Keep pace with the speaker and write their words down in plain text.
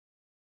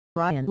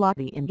Ryan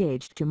Lochte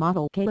engaged to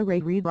model Kayla Rae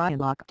Reid. Ryan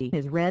Lochte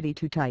is ready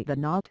to tie the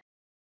knot.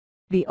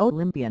 The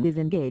Olympian is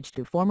engaged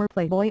to former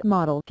Playboy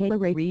model Kayla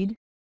Rae Reid.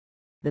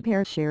 The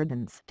pair shared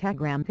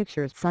Instagram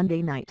pictures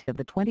Sunday night of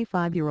the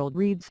 25-year-old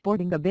Reid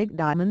sporting a big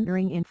diamond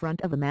ring in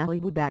front of a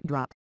Malibu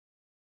backdrop.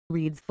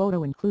 Reid's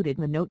photo included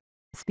the note,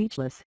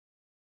 "Speechless.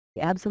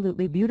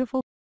 Absolutely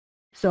beautiful.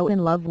 So in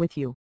love with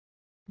you."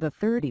 The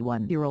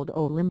 31-year-old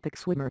Olympic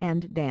swimmer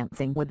and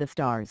Dancing with the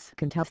Stars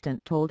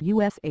contestant told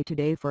USA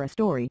Today for a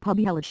story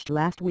published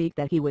last week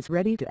that he was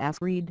ready to ask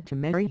Reid to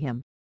marry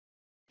him.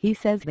 He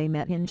says they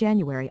met in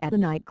January at a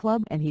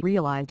nightclub and he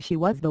realized she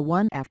was the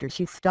one after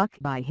she stuck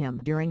by him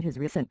during his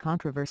recent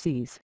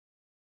controversies.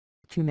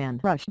 Two men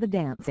rushed the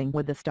Dancing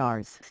with the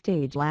Stars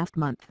stage last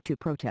month to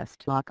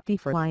protest Lochte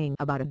for lying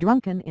about a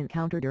drunken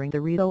encounter during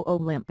the Rio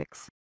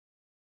Olympics.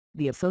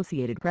 The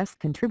Associated Press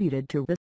contributed to this